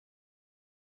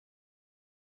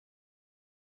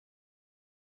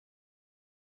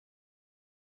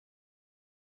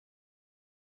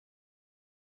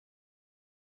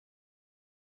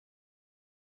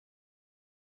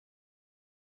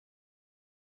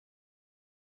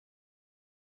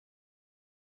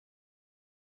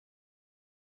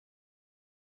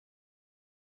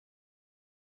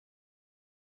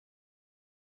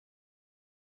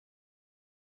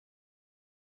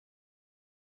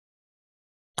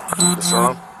the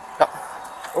surround? Yep.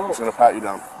 I'm just gonna pat you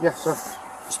down. Yes, sir.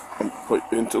 Just put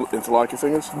interlock your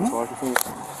fingers. Interlock your fingers.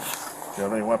 Do you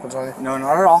have any weapons on you? No,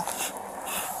 not at all.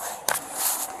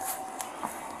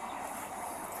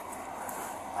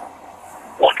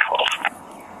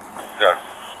 Yeah.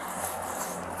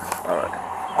 All right.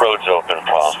 Roads open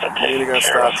across the tape. You're gonna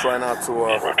stop. Try not to.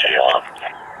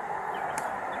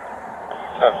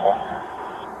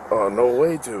 Oh, no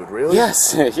way, dude. Really?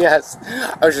 Yes, yes.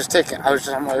 I was just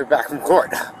on my way back from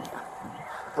court.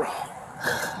 Bro.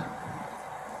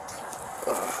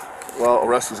 Well, a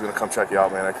rescue's gonna come check you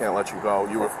out, man. I can't let you go.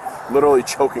 You were literally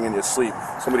choking in your sleep.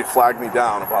 Somebody flagged me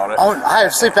down about it. Oh, I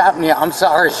have sleep apnea. I'm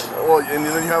sorry. Well, and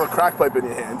then you have a crack pipe in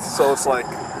your hand, so it's like...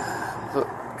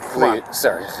 Wait,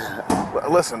 sorry.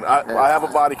 Listen, I have a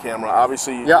body camera.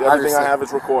 Obviously, everything I have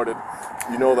is recorded.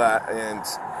 You know that, and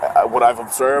what I've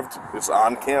observed is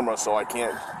on camera, so I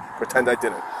can't pretend I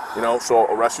didn't. You know, so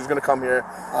a rescue's gonna come here,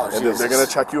 and they're gonna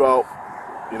check you out.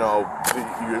 You know,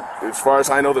 as far as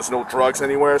I know, there's no drugs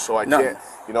anywhere, so I can't.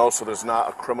 You know, so there's not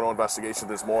a criminal investigation.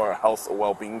 There's more a health or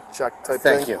well-being check type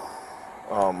thing. Thank you.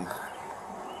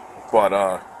 But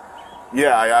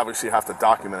yeah, I obviously have to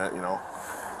document it. You know.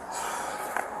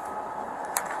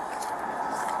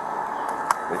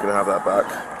 You can have that back.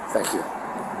 Thank you.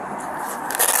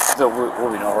 There will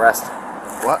be no arrest.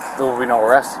 What? There will be no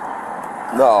arrest?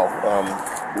 No.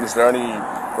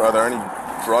 Are there any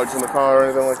drugs in the car or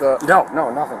anything like that? No,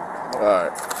 nothing.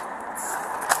 Alright.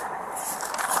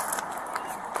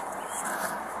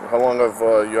 How long have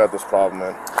you had this problem,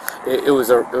 man? It was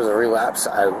a relapse.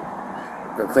 I've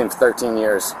been clean for 13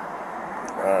 years.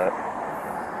 Alright.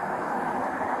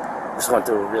 Just went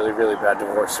through a really, really bad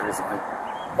divorce recently.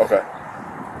 Okay.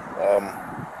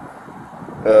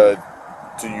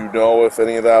 Do you know if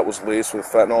any of that was laced with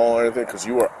fentanyl or anything? Because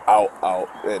you were out,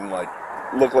 and like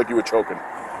looked like you were choking.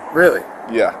 Really?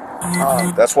 Yeah.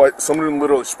 That's why somebody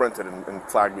literally sprinted and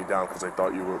flagged me down because they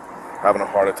thought you were having a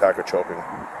heart attack or choking.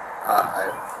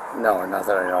 No, not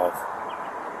that I know of.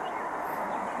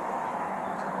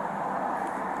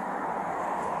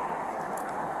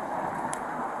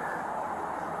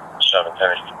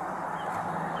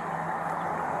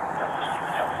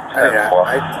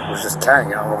 I was just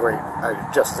carrying it on the way. I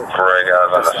just... Greg, I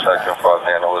was on the second floor,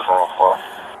 handle was wrong floor.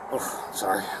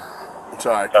 Sorry. It's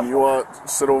alright. Can you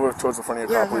sit over towards the front of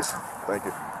your car, please? Thank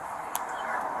you.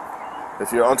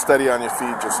 If you're unsteady on your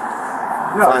feet, just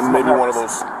find maybe one of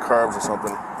those curves or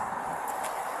something.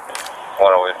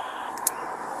 108.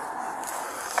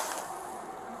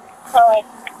 Alright.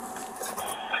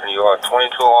 Can you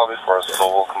 22 lobby for a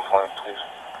civil complaint, please?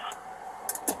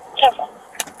 Careful.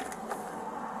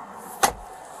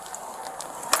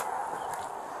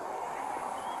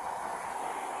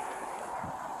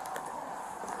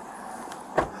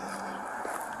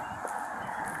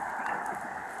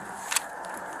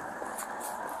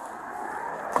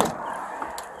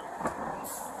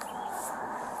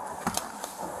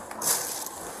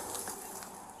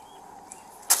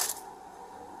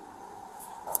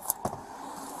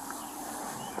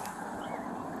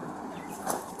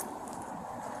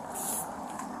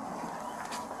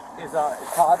 Is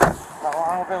Todd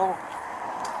available?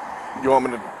 You want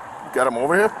me to get him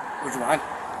over here? Would you mind?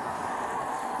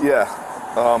 Yeah.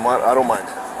 I don't mind.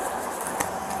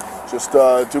 Just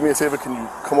do me a favor. Can you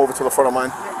come over to the front of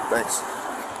mine? Thanks.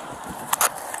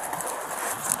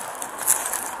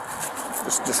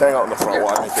 Just hang out in the front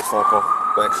while I make this phone call.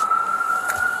 Thanks.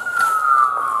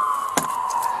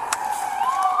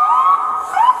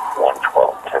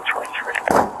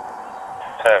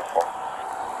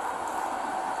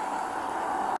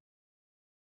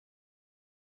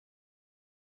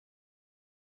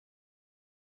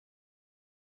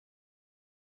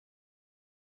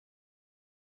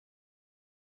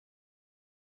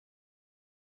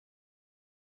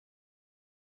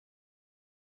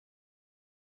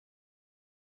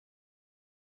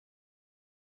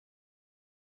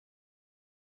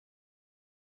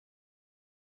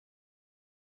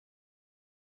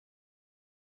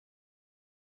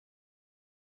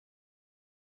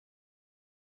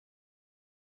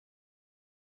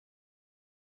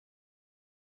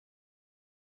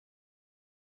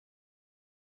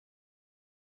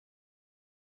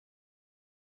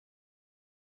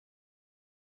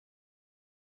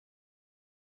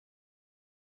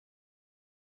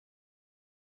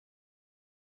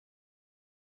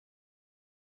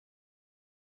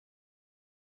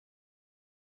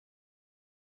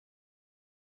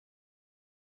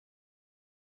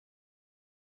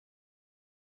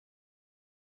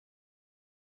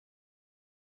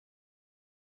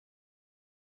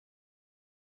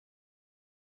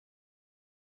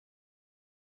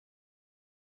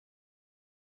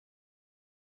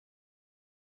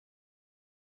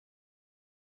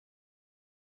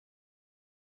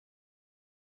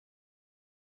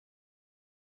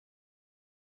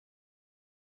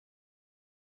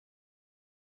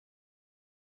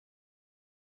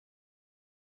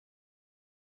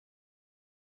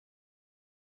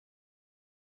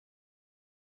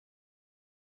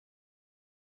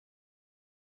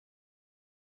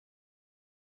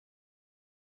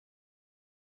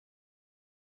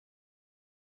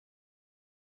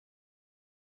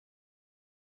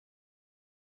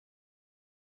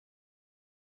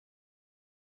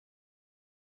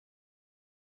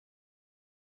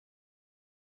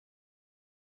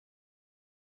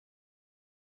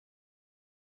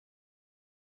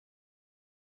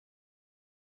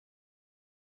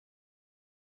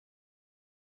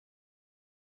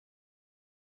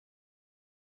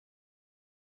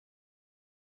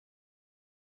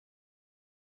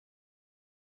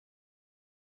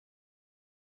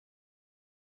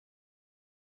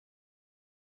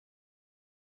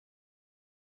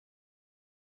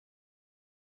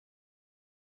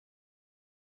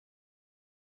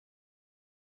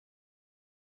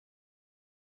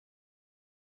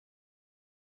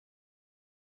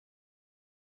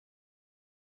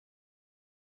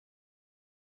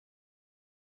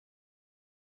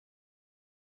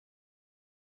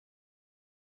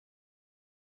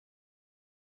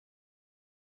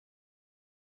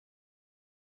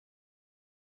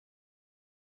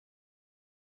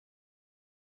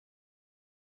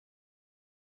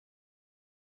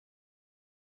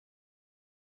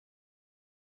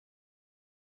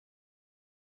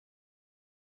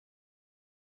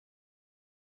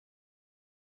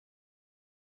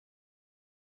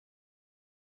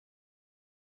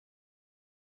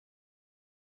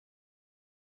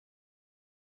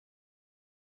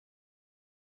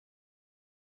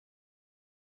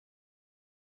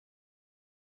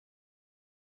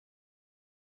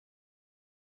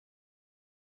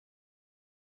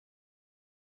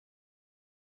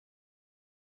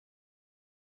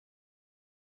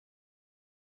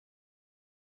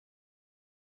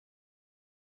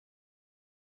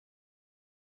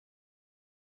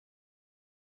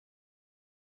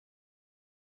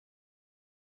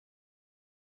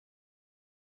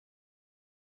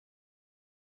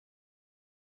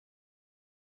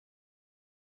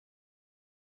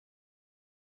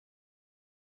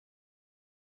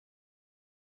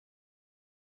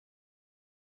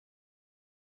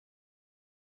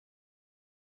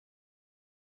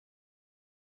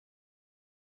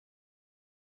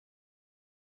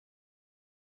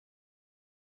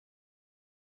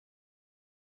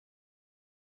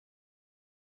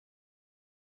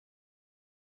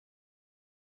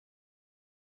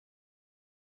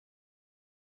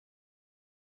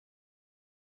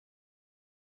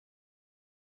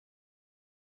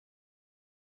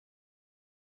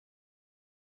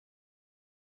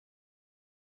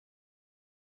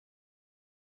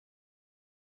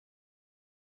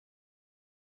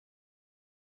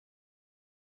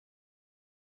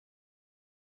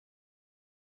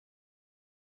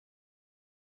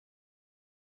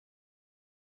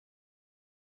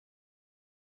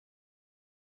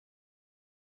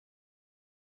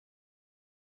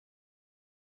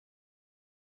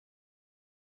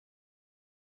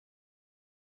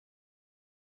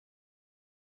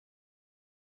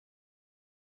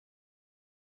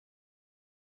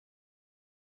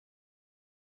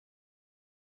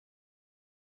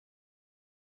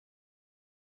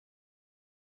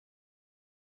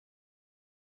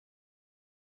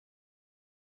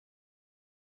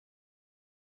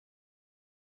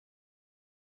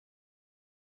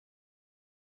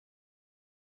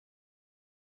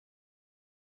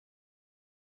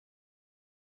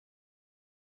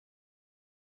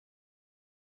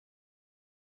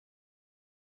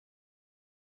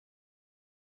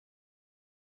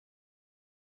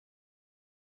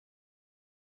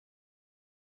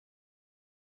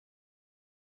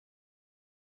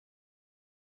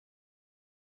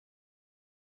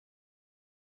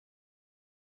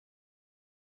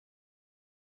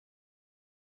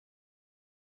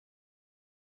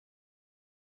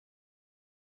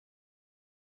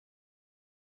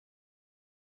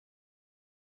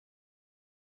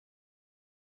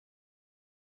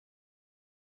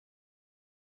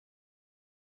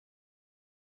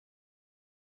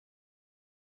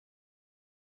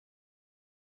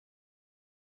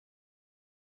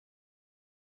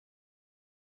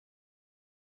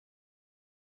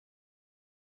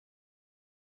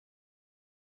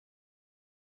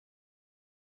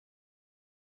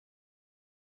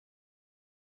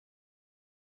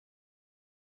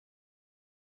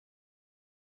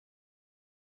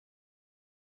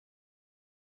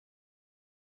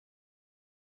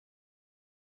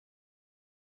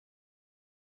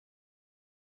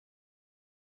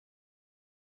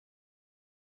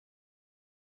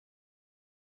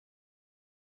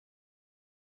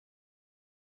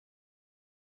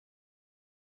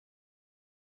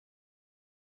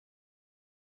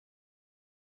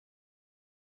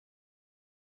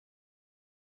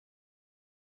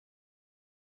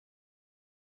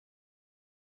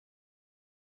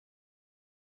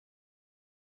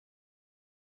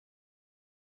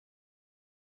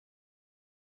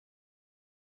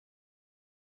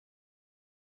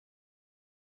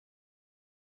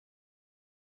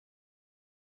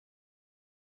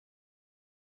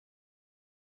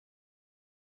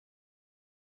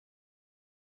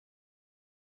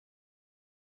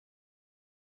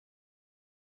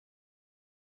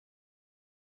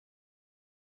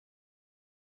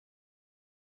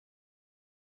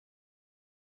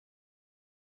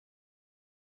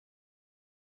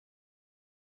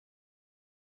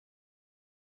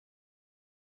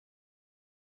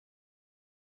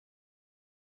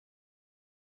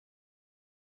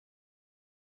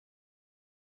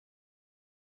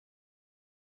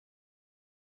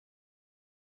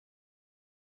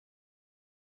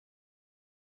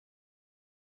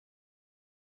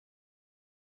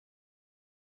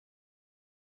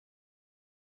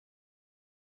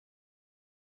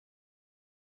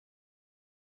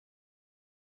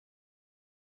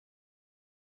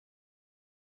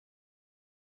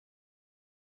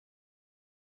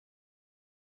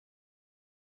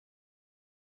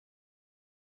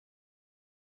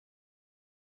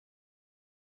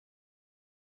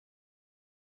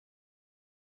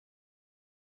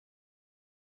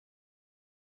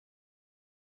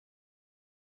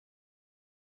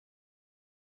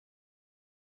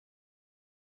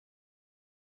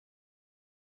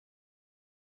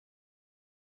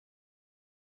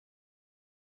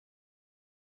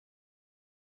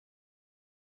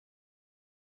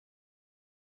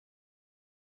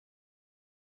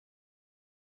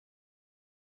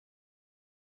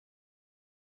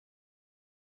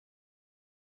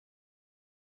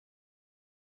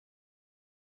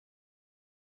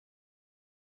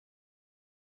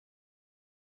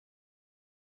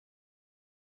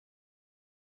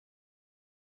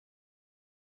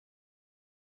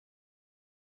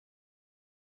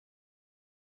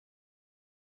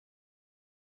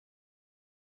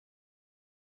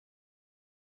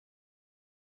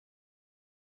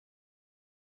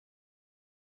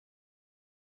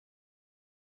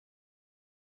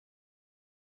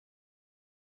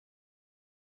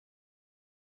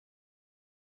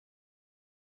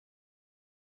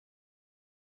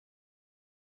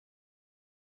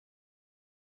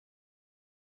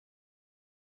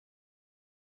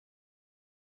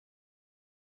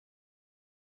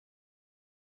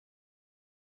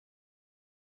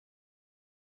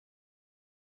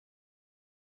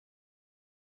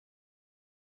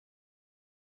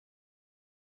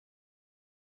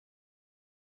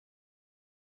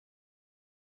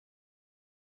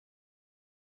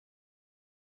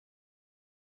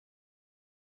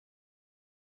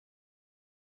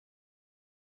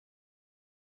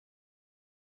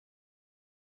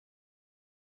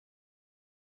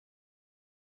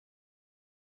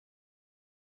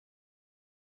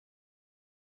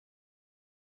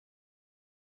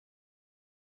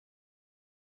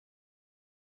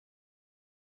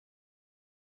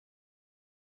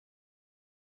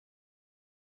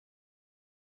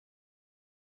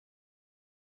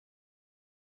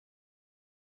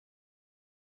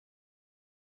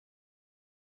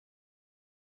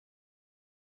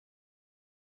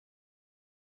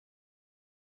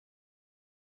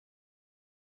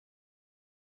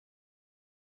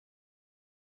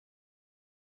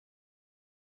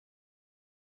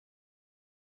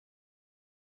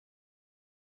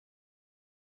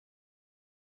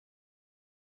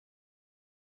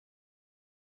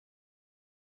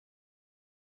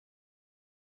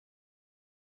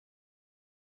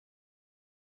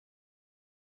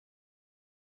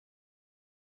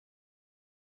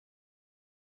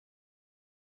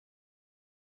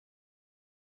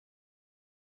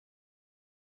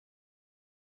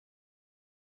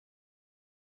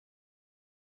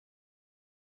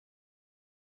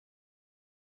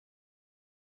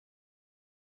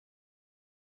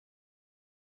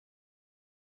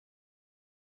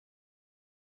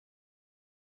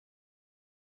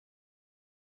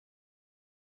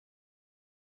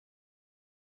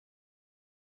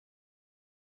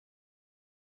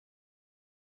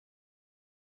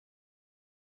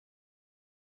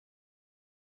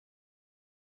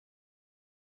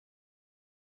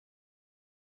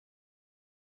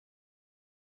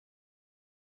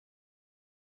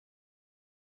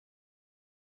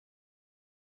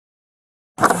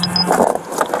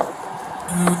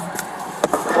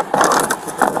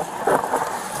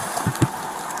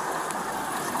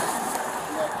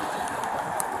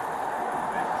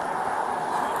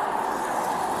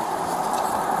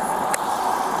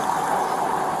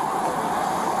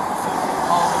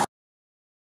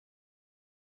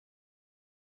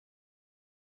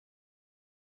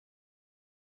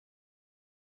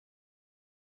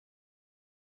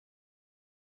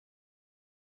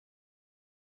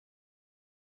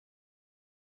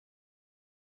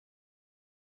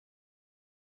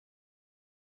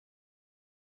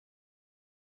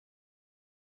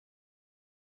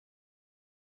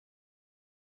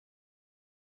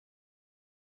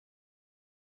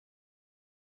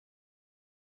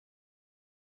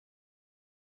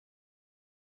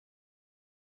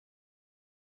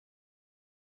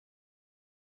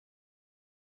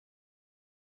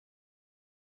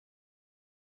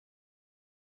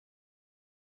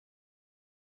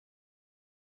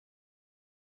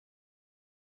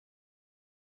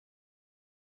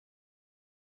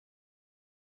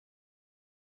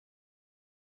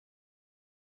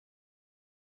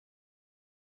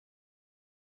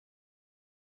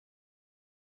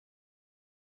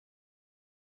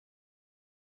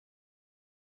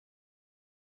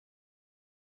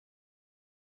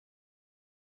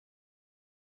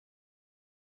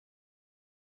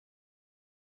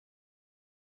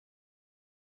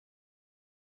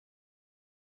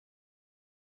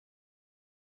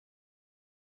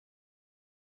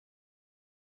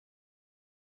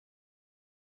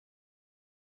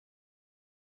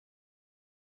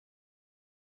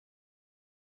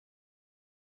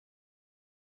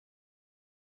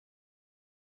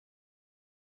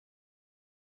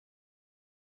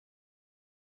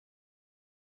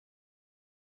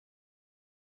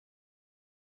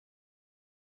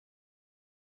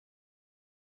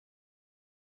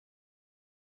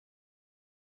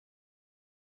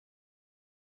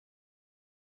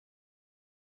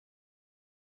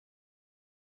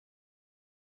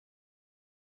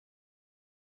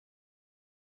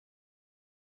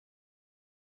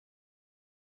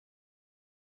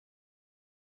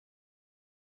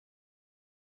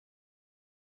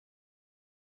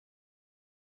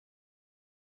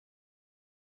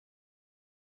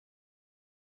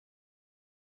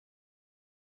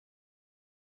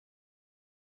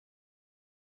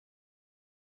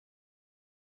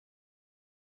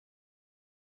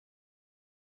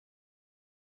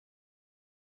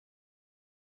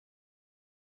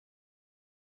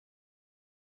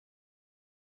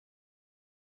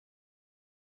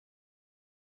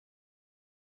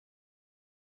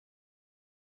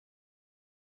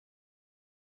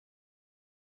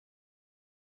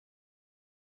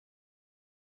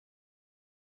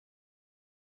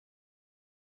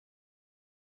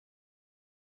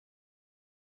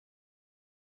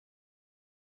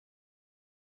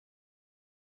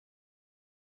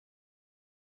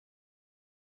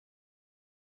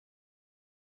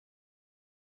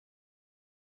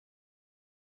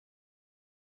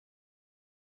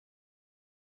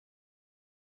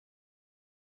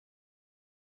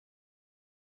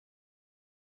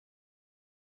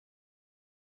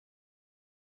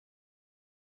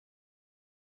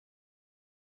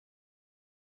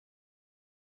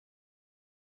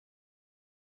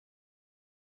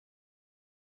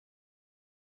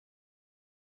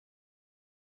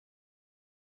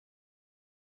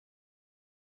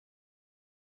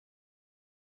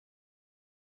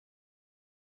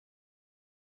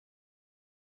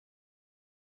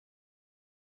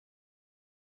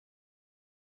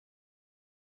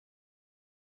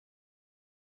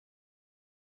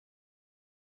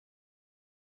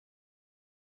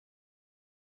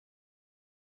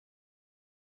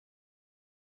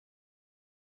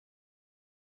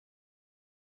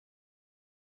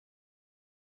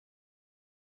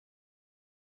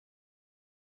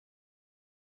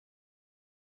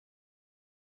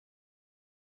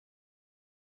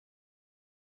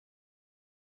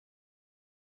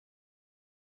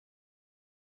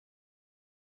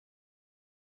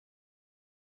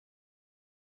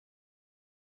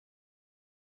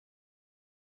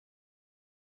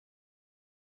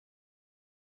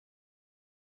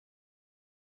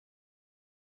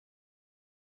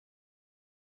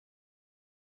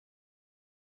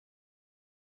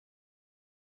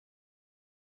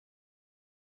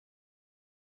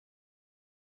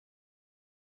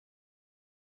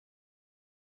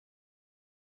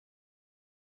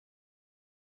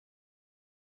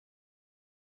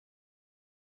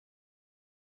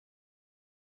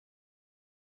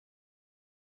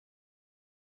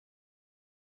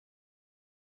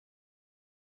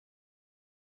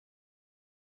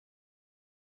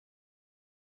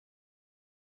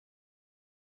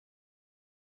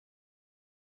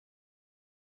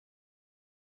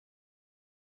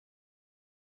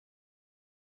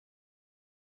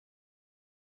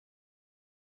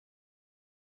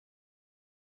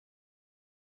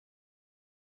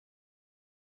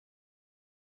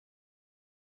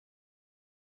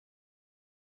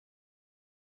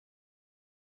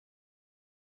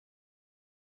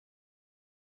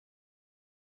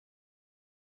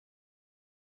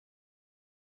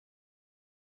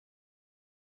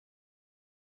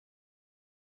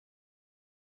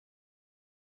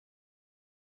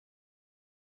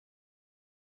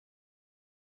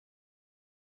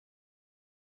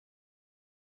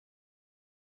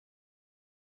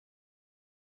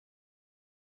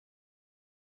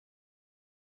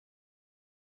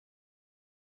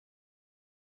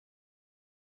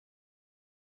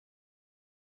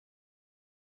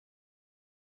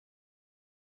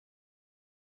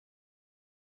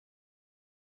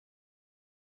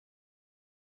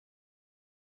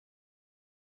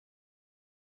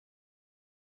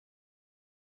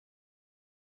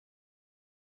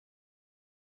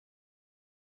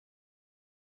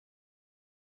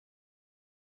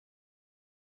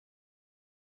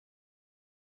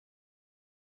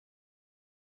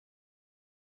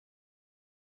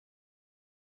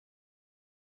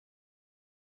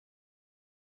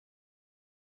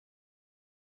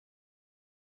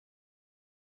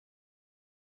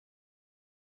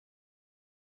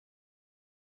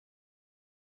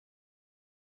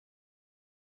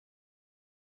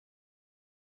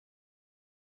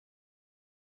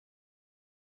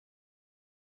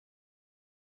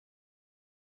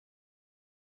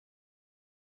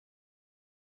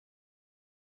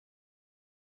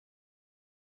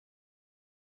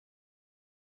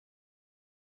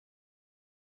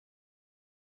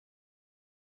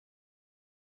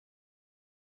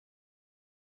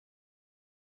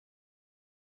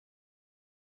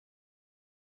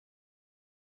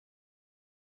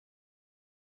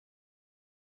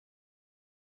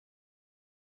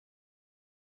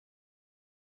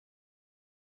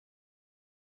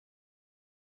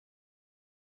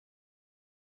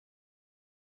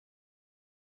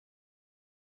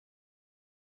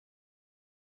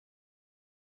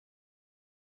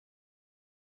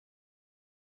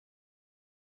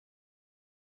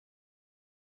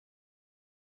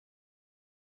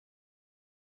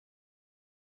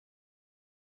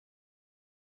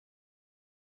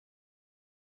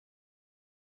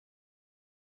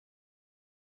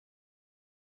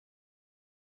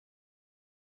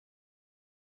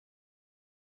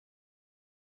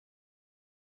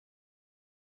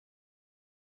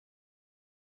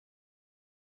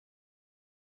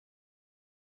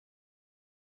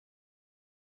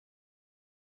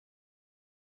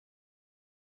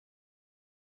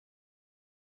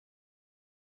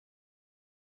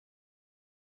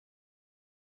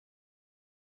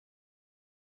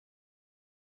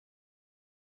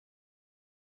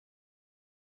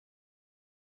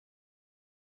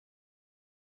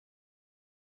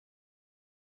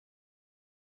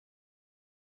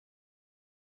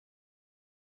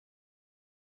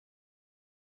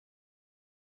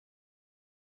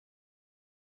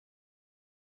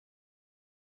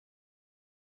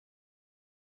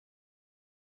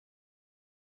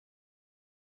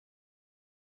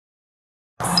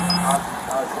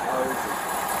 How is it?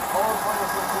 All I'm trying to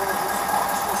put here is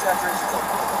oxygen saturation is a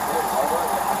little lower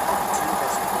than 2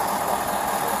 versus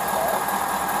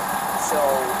 1. So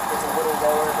it's a little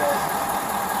lower than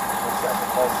what's that,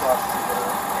 the pulse oxygen,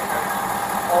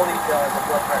 all the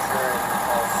blood pressure and the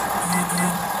pulse.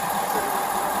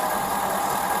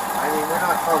 I mean, we're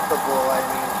not comfortable. I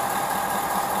mean,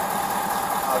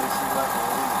 obviously not going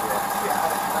to leave yet. Yeah,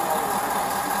 I know.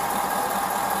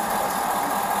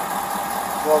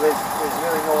 Well, there's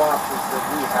really no options that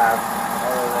we have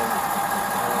other than,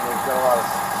 I mean, they've got a lot of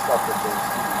stuff that they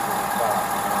see in the car.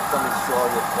 If somebody saw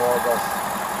you, called us,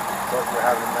 thought you were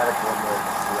having a medical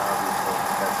emergency, obviously.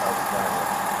 That's how we got it.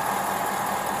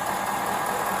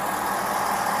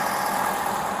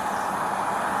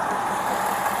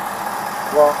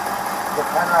 Well,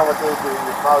 depending on what they do,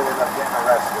 you probably end up getting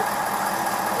arrested.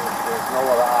 There's no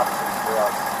other options for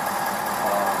us.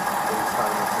 Based on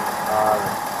what's in the car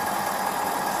and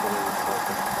the way it's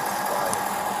working.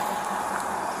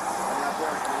 I'm not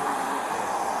going to do anything.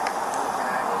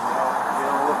 Looking at it, you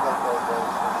don't look like those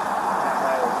that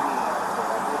guy or me. So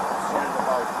I'm really concerned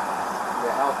about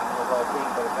your health and your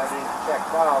well-being. But if everything's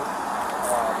checked out,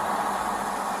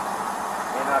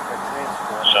 you're not going to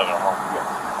transfer. 7 home. Yeah.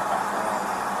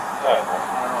 I don't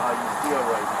know how you feel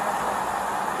right now.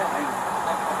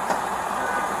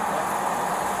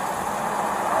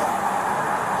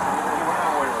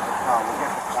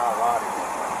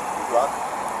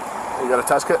 You got a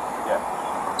test kit? Yeah.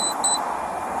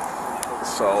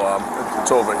 So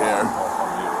it's over here.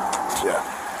 Yeah.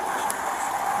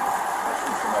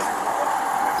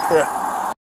 Yeah.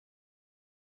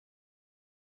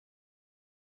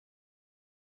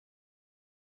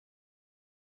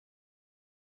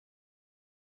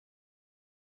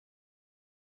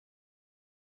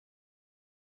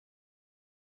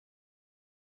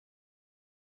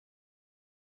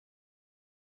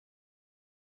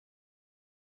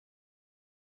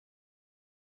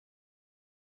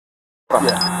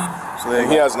 Yeah. So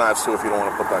then he has knives too if you don't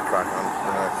want to put that crack on.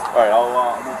 Alright,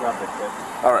 I'll move out that kid.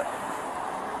 Alright.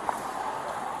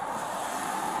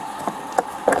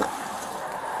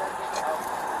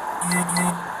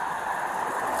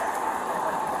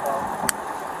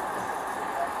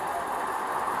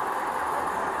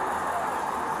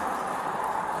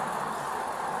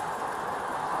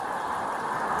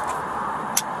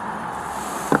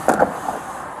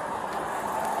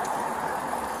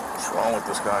 What's wrong with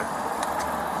this guy?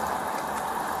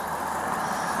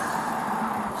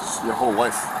 Your whole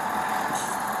life.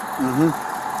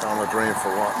 Down the drain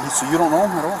for what? So you don't know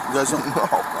him at all? You guys don't? No,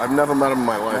 I've never met him in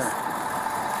my life. Yeah.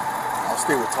 I'll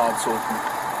stay with Todd so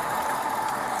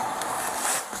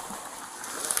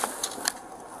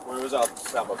Where was I'll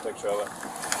snap a picture of it?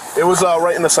 It was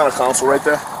right in the center console right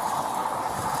there.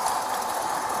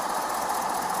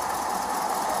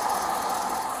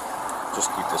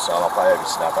 Just keep this on. I'll probably have you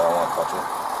snap it. I don't want to touch it.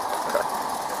 Okay.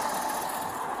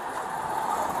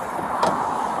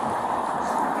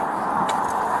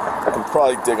 I can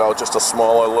probably dig out just a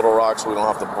smaller little rock so we don't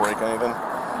have to break anything.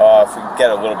 If we can get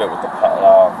a little bit with the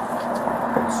powder?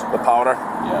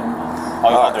 yeah.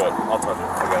 I'll do it. I'll touch it.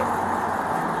 I got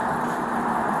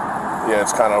it. Yeah,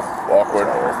 it's kind of awkward.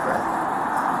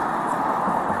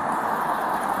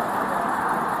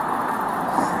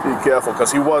 Be careful,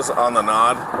 because he was on the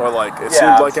nod, or like, it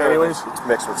seemed like sure anyways. It's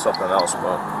mixed with something else,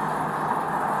 but...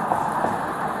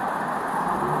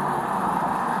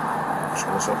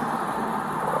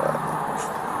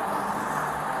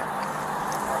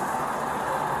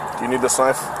 Do you need this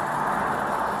knife?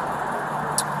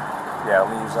 Yeah, let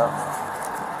me use that.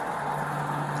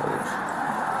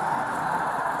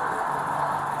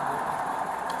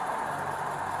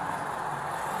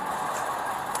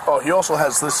 Oh, he also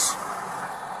has this.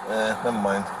 Never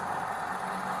mind.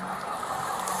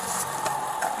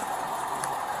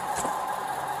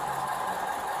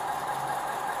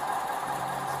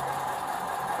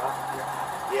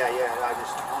 Yeah, I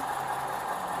just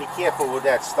be careful with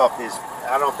that stuff. I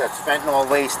don't know if that's fentanyl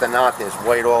laced or not. There's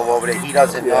white all over there. He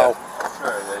doesn't know.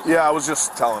 Yeah, I was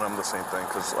just telling him the same thing,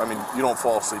 because I mean, you don't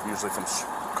fall asleep usually from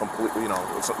completely,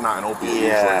 it's not an opiate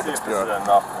usually. It's pure.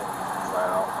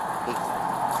 He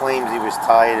claims he was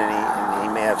tired and he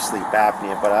may have sleep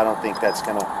apnea, but I don't think that's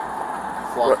gonna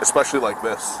Well, especially like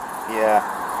this. Yeah.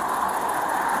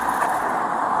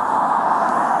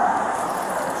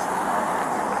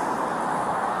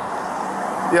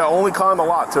 Yeah, only climb a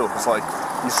lot too. It's like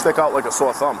you stick out like a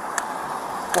sore thumb.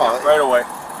 Well, right away.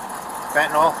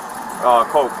 Fentanyl?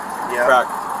 Coke. Yeah. Crack.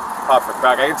 Pop for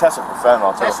crack. I can test it for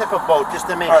fentanyl too. Test it for both,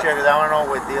 just to make sure, because I don't know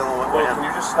what we're dealing with. Well, can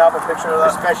you just snap a picture of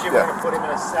that? Especially if we're going to put him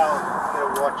in a cell, you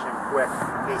gotta watch him quick,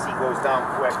 in case he goes down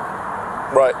quick.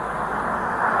 Right.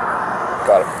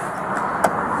 Got it.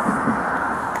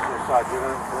 So you're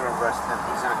gonna arrest him.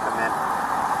 He's gonna come in,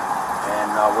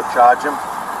 and we'll charge him.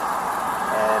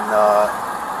 And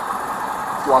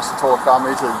you want us to tow a car,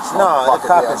 Major? no, the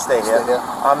car can stay here.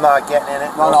 I'm not getting in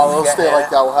it. No, they'll stay like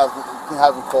that. We'll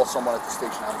have him call someone at the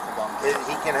station. Have him come down.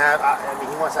 He can have. I mean,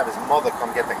 he wants to have his mother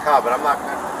come get the car, but I'm not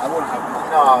gonna. I wouldn't have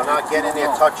him. No, not getting in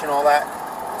there, touching all that.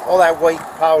 All that white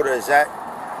powder is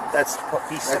that's a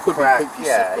piece of crack.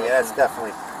 Yeah, that's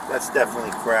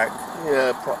definitely crack.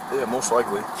 Yeah, most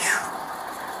likely.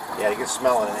 Yeah, you can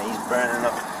smell it, and he's burning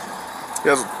up. He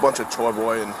has a bunch of toy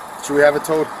boy and. Should we have it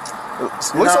towed? It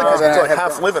looks like he's like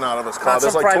half living out of his car.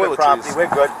 There's like private property. toiletries. We're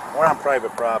good. We're on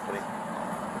private property.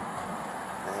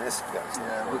 And this guy's.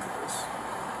 Yeah, look at this.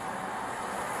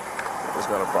 He's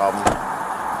got a problem.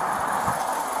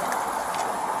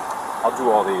 I'll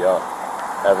do all the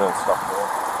evidence stuff for him.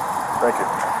 Thank you.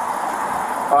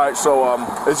 All right, so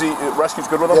is he rescue's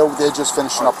good with him? Yeah, they're just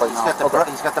finishing up right now.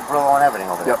 He's got the Brillo and everything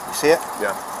over there. Yep. You see it?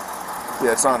 Yeah.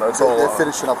 Yeah, it's on. It's all. They're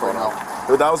finishing up right now.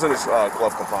 That was in his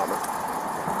glove compartment.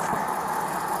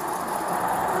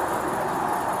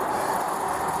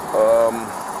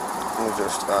 Let me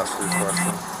just ask you a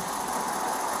question.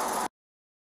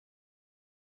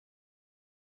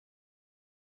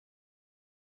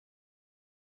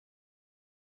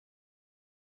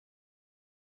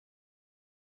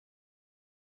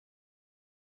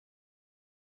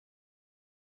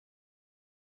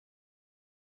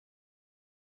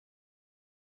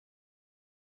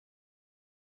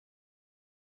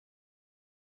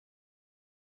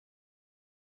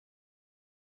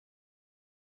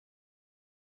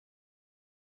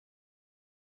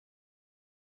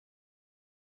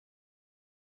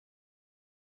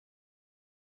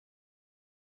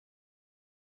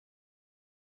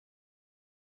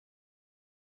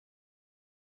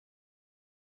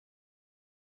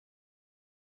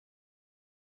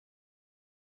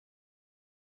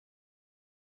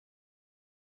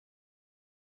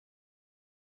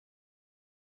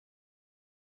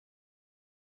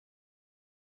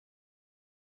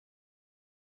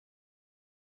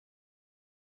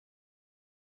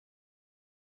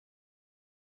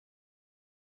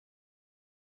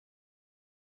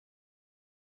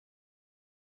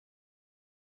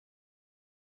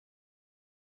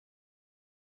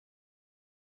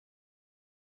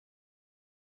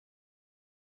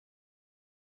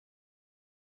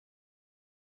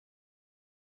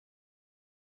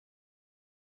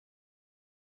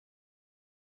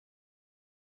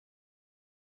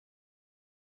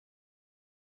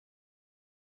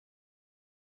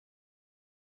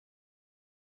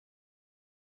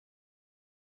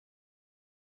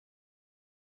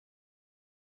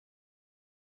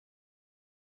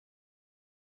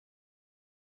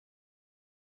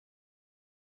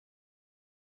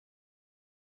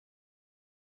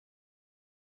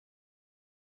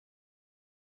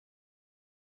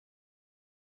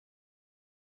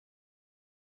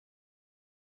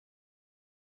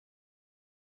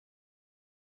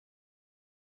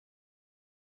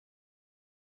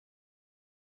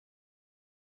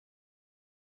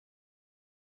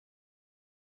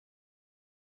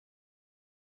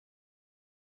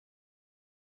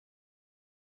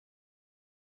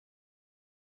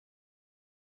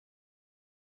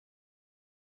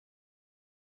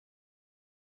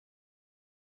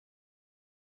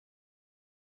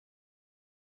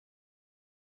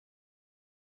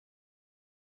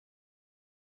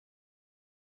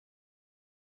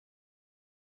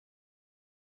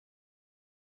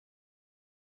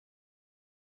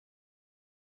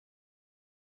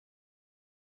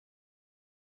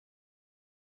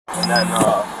 And then,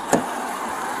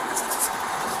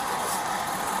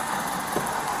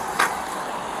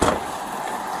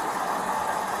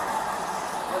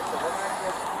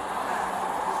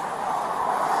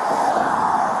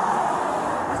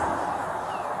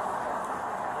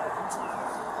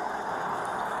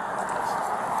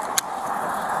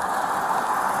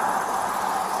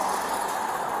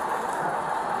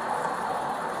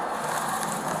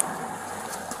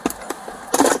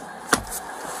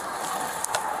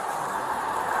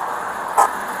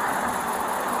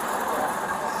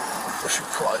 she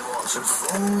probably wants his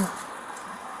phone.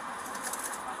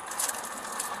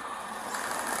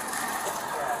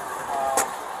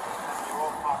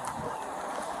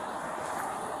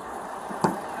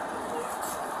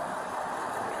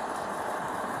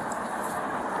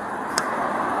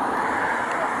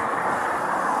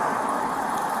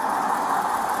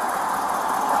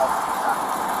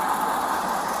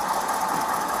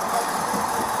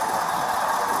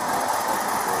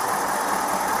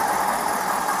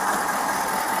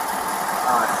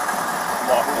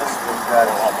 got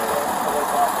it.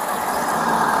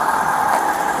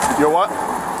 You're what?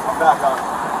 I'm back on.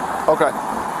 Okay.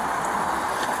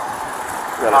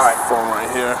 Got All a right. phone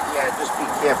right here. Yeah, just be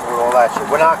careful with all that shit.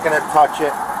 We're not gonna touch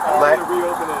it. I want to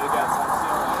reopen it again, so I'm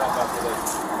sealing it up after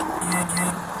this.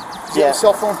 Do you have a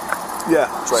cell phone? Yeah,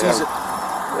 it's right Seize here. it,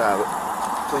 Yeah,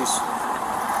 please.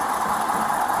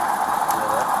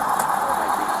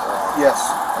 Yes.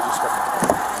 I just got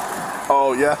the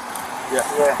oh, yeah? Yeah.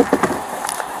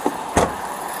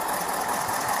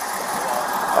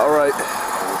 All right.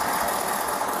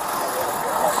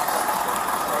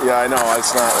 Yeah, I know.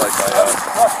 It's not like I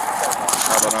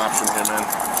have an option here, man.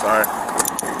 Sorry.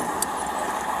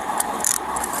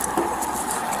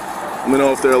 Let me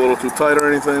know if they're a little too tight or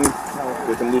anything.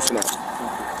 They can loosen up. You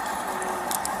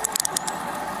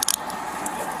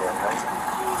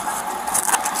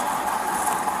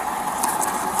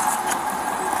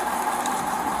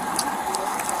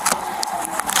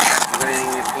got anything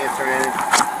in your pants or anything?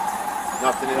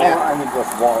 Nothing in there? I need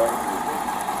this wallet.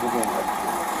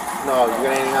 No, you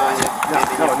got anything on you?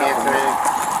 Anything in your pants or anything?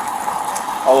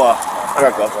 I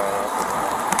got gloves on.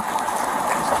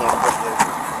 Just can't put the...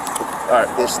 All right.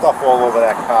 There's stuff all over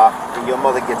that car. When your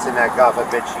mother gets in that car, I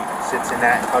bet she sits in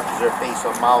that and touches her face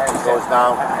or mouth and goes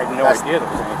down. I had no idea there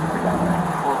was anything down there.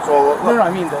 So, look, No,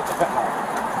 I mean the fentanyl.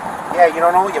 yeah, you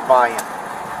don't know what you're buying.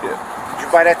 Yeah. Did you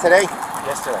buy that today?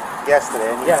 Yesterday.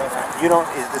 Yesterday. And Yeah. You don't,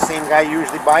 is the same guy you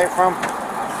usually buy it from? I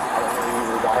don't really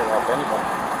usually buy it off anybody.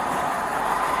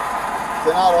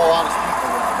 They're not all honest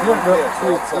people.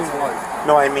 Please.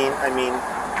 No, I mean,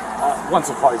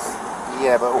 Once or twice.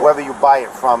 yeah, but whoever you buy it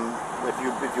from, if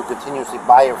you continuously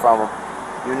buy it from them,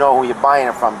 you know who you're buying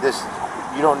it from.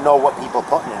 You don't know what people are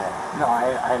putting in it. No,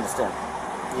 I understand.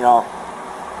 You know,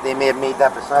 they may have made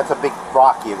that, but that's a big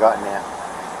rock you got in there.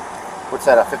 What's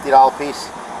that, a $50 piece?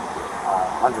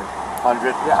 100.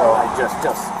 100? Yeah, So, I just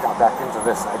got back into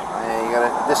this.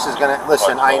 yeah, this is gonna,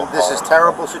 listen, this is a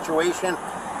terrible situation.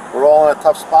 We're all in a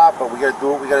tough spot, but we gotta do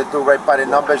what we gotta do right by the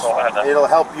numbers. It'll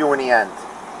help you in the end.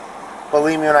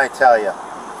 Believe me when I tell you.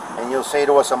 And you'll say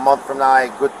to us a month from now,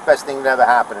 best thing that ever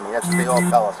happened to me. That's what they all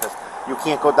tell us. You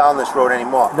can't go down this road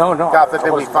anymore. No. God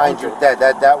forbid we find you dead.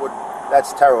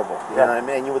 That's terrible. You know what I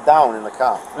mean? And you were down in the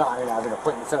car. No, I have an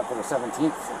appointment set up for the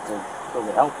 17th to go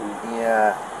get help.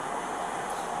 Yeah.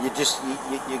 You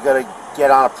gotta get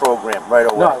on a program right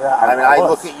away. No, I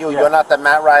look at you. Yeah. You're not the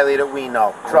Matt Reilly that we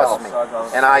know. Trust me.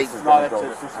 And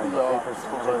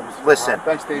listen.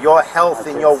 Your health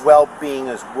and your well-being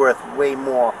is worth way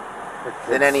more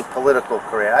than any political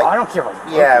career. I don't care.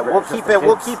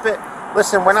 We'll keep it.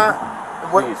 Listen, we're not.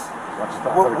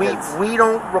 We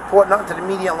don't report nothing to the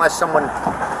media unless someone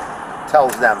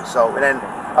tells them. So, and then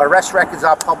arrest record's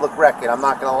our public record. I'm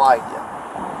not gonna lie to you.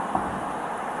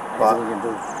 But we can do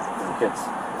for the kids.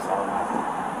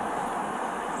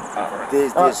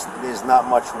 There's not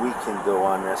much we can do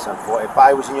on this. Unfortunately, if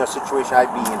I was in your situation,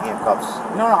 I'd be in handcuffs.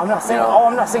 No, I'm not saying. You know?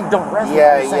 I'm not saying don't arrest me.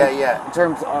 Yeah. In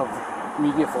terms of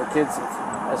media for the kids,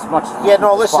 as much as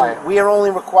listen. We are only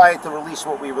required to release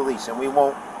what we release, and we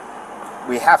won't.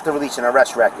 We have to release an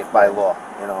arrest record by law.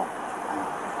 You know.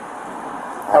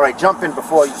 All right, jump in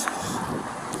before you.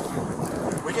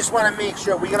 We just want to make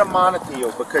sure we got to monitor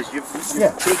you because you've taken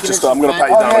in some I'm going to pat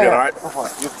you down again, all right?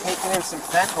 You've taken in some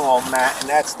fentanyl, Matt, and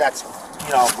that's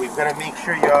we've got to make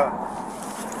sure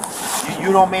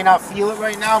you may not feel it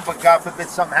right now, but God forbid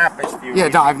something happens to you. Yeah,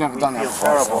 no, I've never done that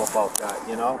before. before. Feel terrible about that,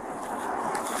 you know.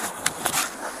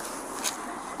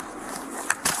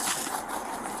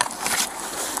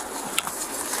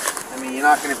 I mean, you're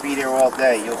not going to be there all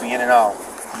day. You'll be in and out.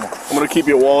 I'm going to keep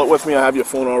your wallet with me. I have your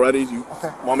phone already. You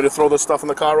want me to throw this stuff in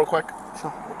the car real quick?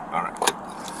 Sure. All right.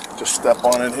 Just step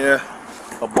on in here.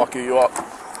 I'll bucket you up.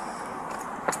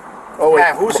 Oh, wait.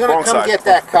 Matt, who's going to come side. get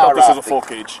that car? This is a full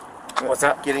cage. What's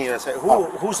that? Getting you a second.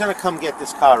 Who's going to come get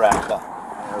this car out?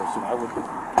 I would.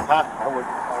 Huh? I would.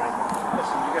 All right.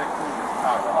 Listen, you got to clean this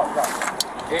car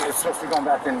up. It's supposed to be going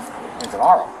back in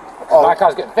tomorrow. Oh. My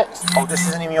car's getting fixed. Oh, this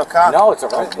isn't even your car? No, it's a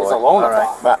loaner All right.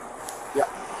 car. Yeah.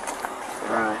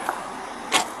 Right.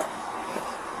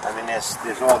 I mean,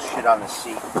 there's all shit on the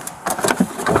seat.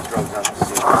 Drugs on the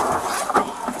seat.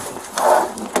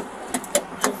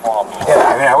 Yeah,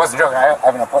 I mean, I wasn't joking. I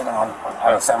have an appointment on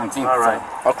the 17th. All right.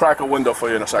 I'll crack a window for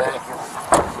you in a second. Thank you.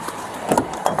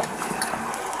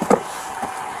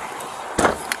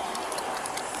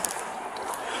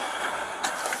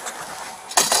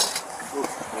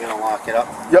 You gonna lock it up?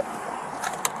 Yep.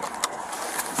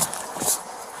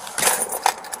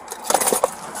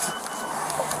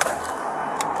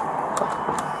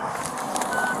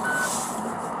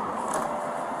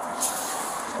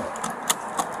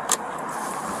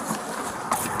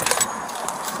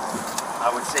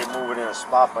 I would say move it in a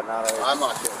spot, but not a... I'm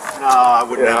not kidding. No, I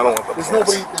wouldn't. Yeah, I don't want the There's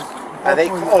plants. nobody. Are they?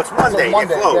 Oh, it's Monday.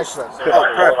 Monday. They're closed. Yes, sir. Oh,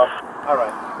 perfect. All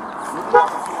right.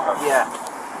 Yeah.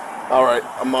 All right,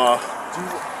 I'm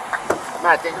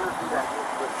Matt, they're gonna do that.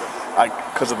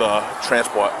 because of the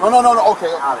transport. No.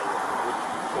 Okay. Out of here.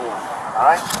 All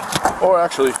right. Or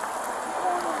actually,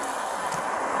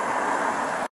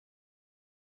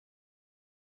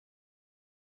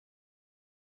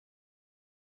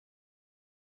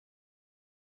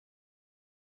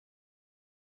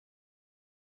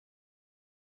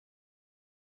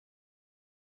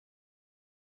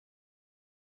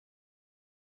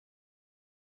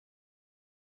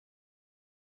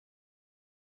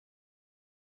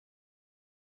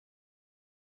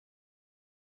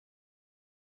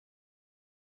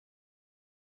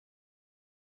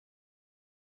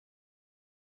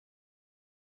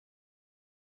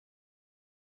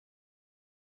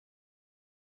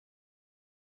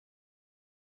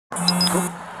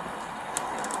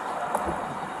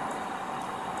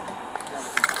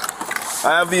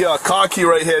 I have the car key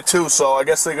right here too, so I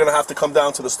guess they're gonna have to come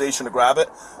down to the station to grab it,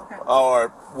 or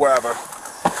wherever,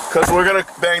 because we're gonna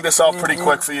bang this out pretty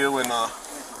quick for you, and I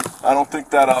don't think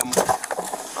that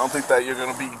you're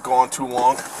gonna be gone too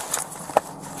long.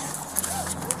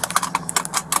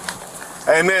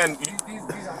 Hey man,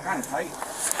 These are kind of tight.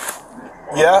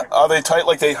 yeah, are they tight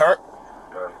like they hurt?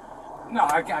 No,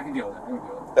 I can deal with it. I can deal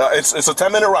with it. It's a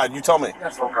 10-minute ride. You tell me.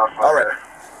 That's fine. All right.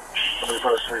 Somebody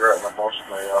put a cigarette in my mouth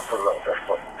and I put it up with that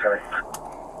fucking tank.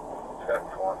 Yeah,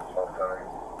 come on, it's not tank.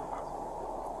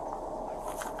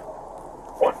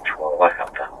 112, I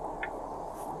have that.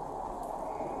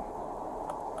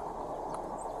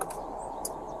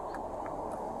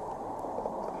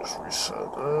 Just reset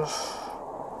this.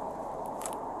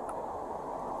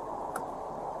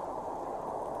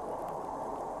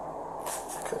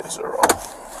 Okay, 0.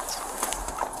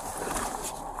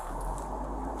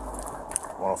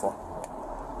 104.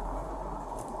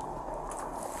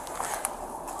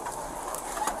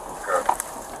 Okay.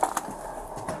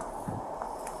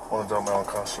 One down Mountain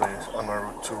constantly on my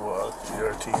route to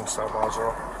GRT and start mile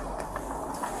 0.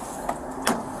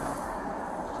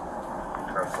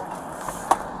 Careful.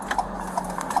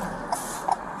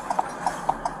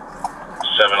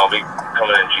 7, I'll be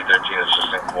coming in G13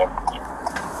 assisting 4.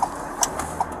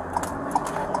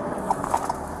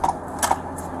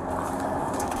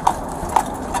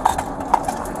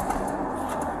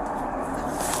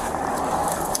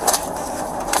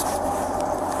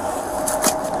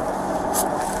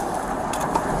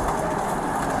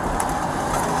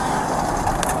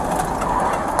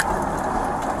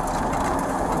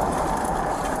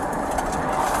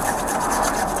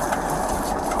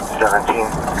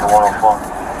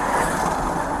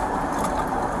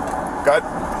 Good?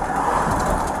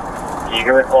 Can you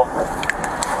give me a call?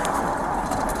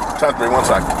 10-3, 1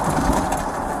 sec.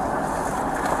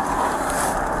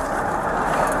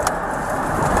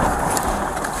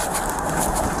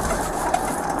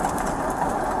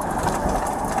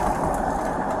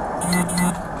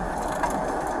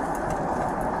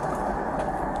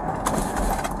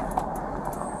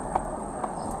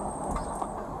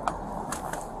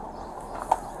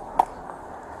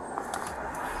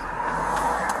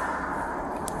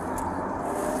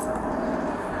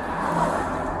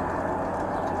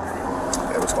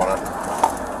 What's going on?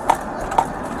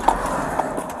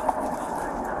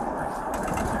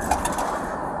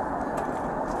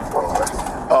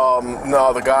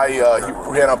 No, the guy, he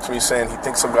ran up to me saying he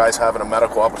thinks some guy's having a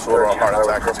medical episode or a heart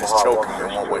attack because he's choking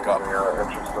and won't wake up.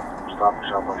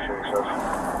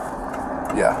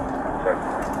 Yeah.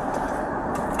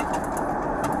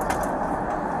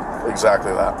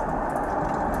 Exactly that.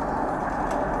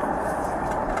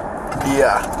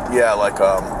 Yeah, like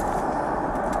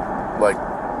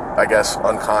I guess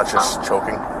unconscious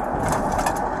choking.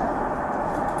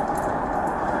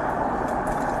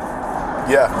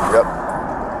 Yeah, yep.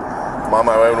 I'm on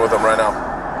my way with him right now.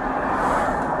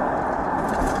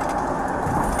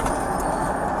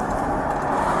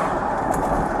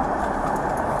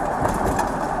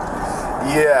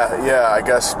 Yeah, I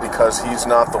guess because he's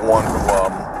not the one who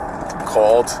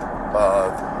called,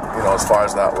 you know, as far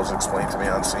as that was explained to me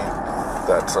on scene,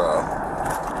 that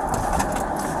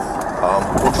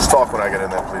we'll just talk when I get in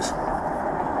there, please.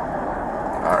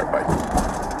 All right, bye.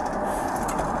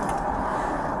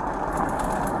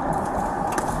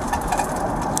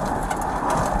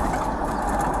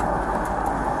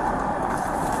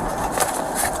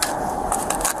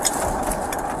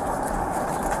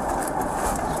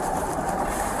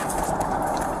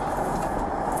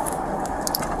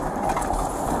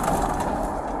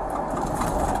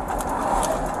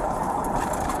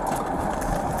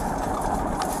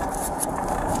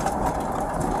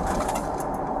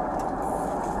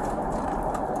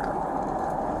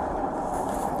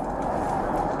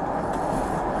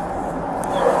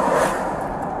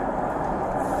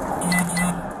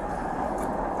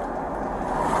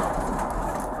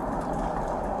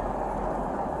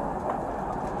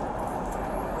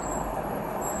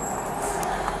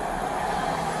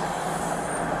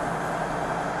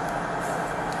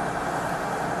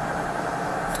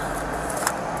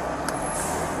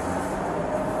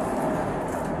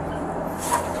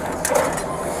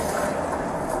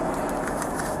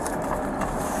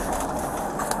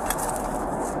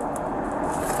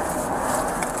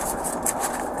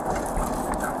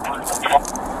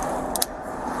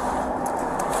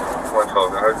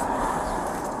 112, guys.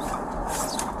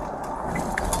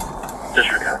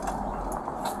 Disregard.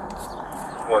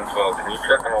 112, can you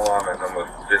check an alarm at number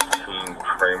 15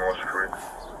 Cramer Street?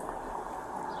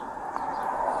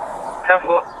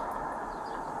 10-4.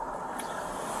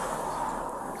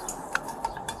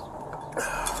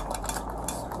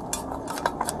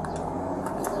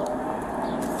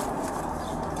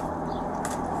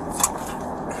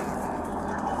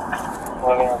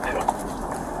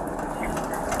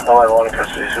 Oh, I want to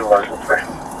custody supervisor for me.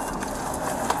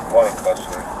 One in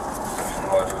custody.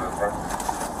 Supervisor is right.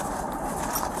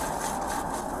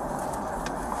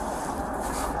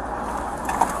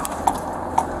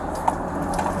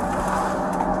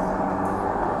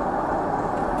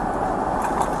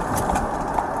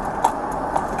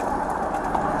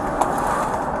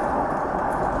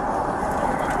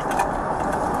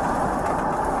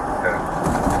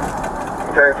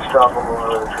 Okay, just drop him over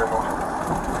to the trim off.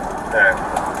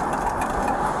 Yeah.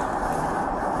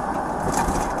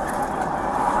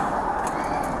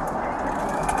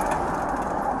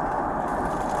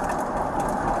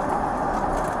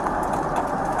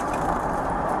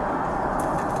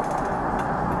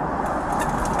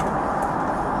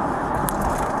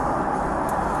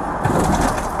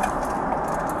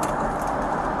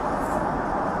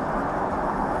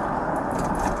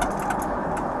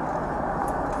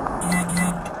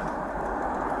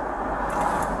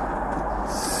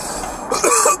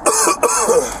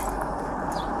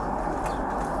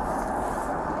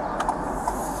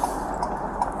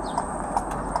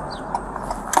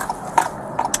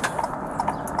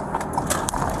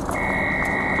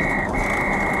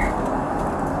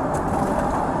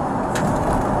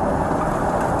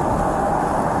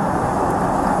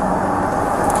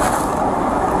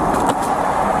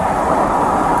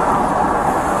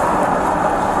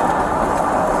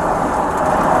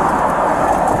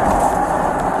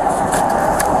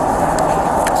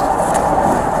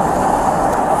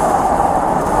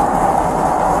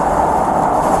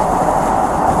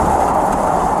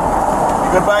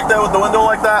 Good back there with the window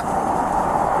like that?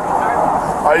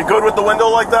 Are you good with the window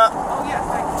like that? Oh, yeah,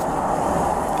 thank you.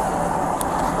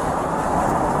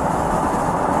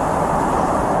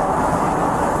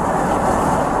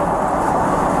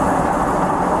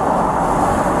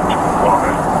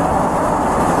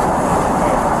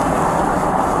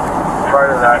 Prior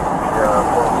to that, the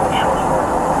portable shows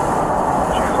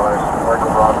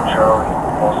Michael, Rob, and Charlie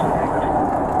also needed.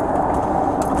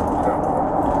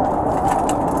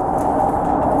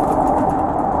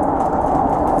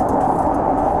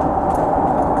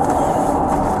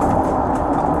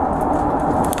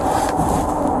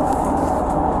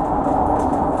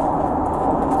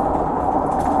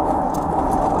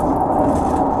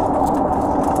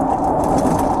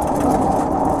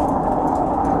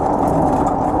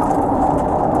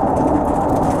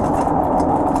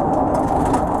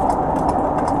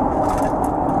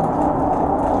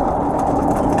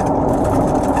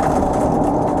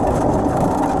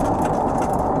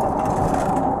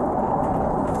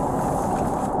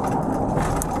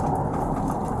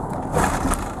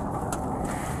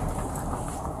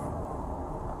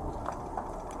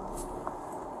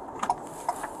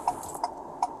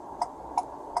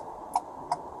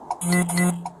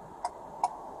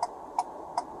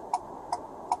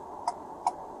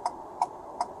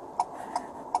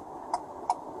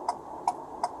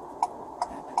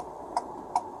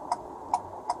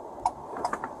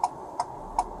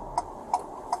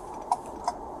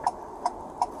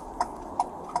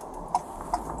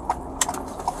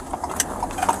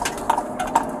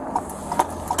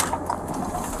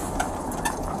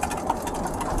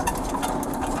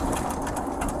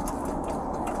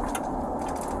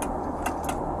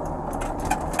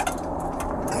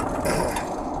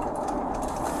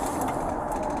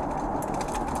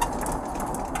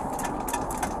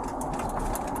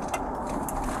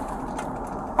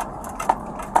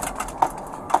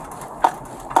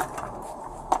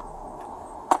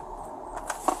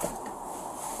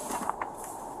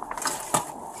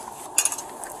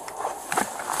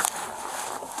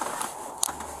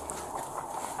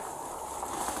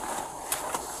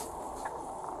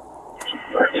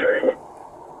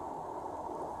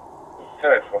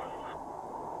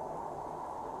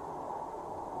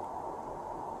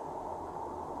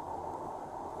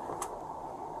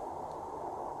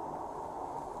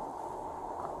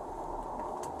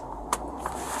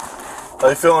 How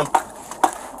you feeling?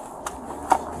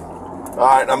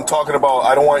 Alright, I'm talking about,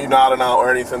 I don't want you nodding out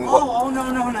or anything. Oh, no,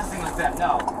 nothing like that,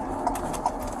 no.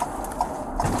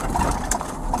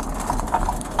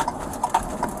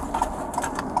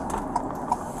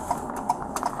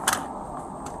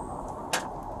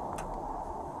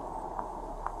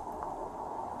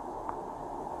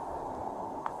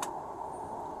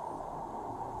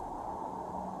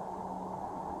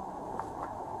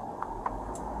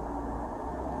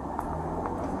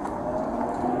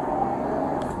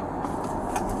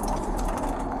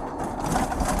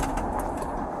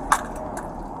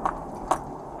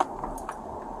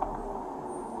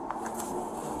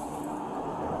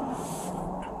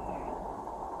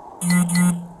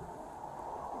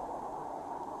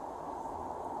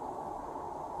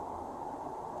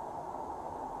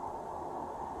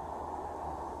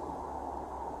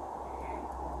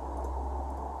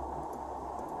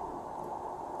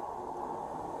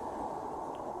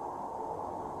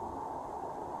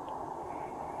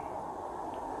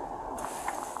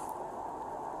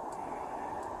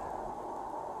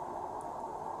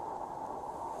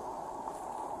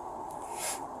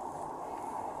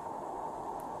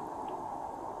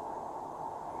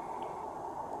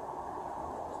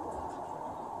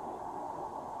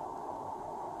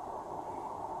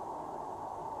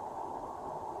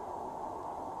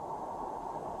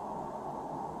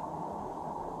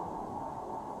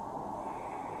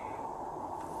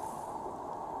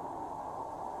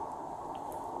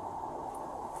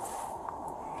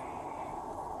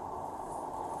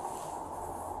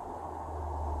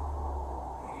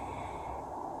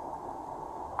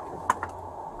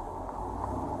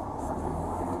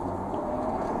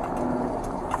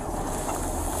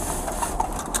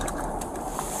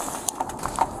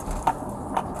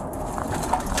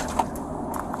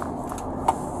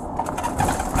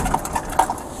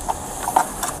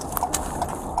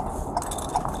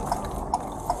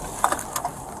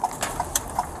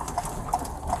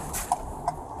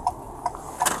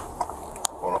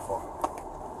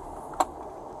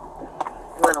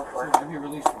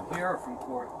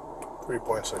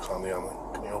 3.6 on the other.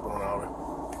 Can you open an hour?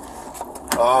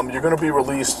 You're going to be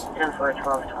released. 10 for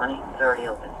 12:20, 30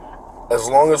 open. As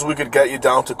long as we could get you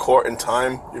down to court in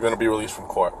time, you're going to be released from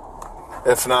court.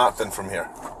 If not, then from here.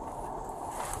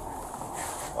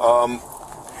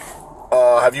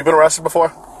 Have you been arrested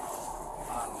before?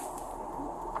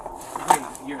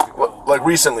 Years ago. Like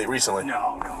recently?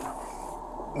 No.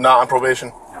 Not on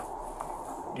probation?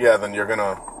 No. Yeah, then you're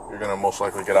gonna most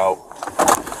likely get out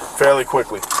fairly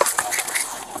quickly.